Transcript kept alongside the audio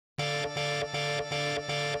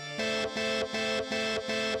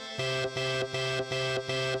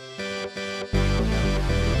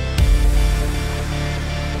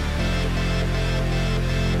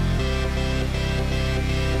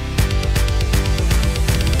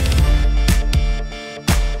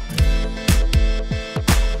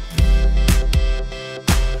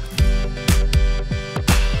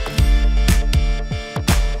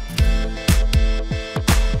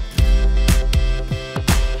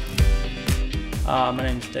My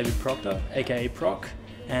name is David Proctor, aka PROC,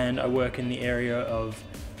 and I work in the area of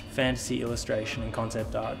fantasy illustration and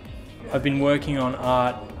concept art. I've been working on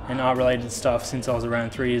art and art related stuff since I was around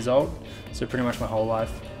 3 years old, so pretty much my whole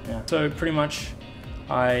life. Yeah. So pretty much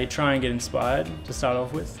I try and get inspired to start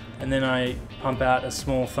off with, and then I pump out a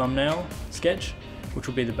small thumbnail sketch, which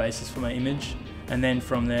will be the basis for my image, and then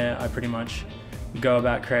from there I pretty much go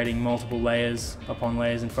about creating multiple layers upon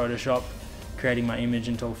layers in Photoshop, creating my image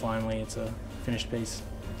until finally it's a finished piece.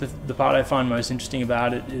 The part I find most interesting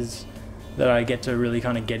about it is that I get to really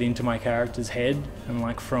kind of get into my character's head and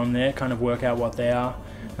like from there kind of work out what they are,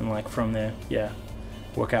 and like from there, yeah,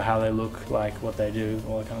 work out how they look, like what they do,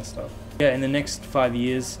 all that kind of stuff. Yeah, in the next 5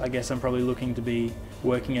 years, I guess I'm probably looking to be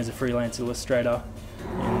working as a freelance illustrator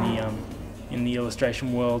in the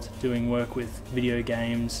illustration world, doing work with video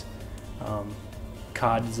games,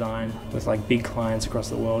 card design with like big clients across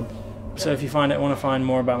the world. So if you want to find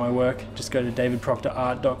more about my work, just go to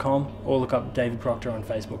davidproctorart.com or look up David Proctor on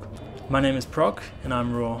Facebook. My name is Proc and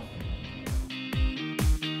I'm Raw.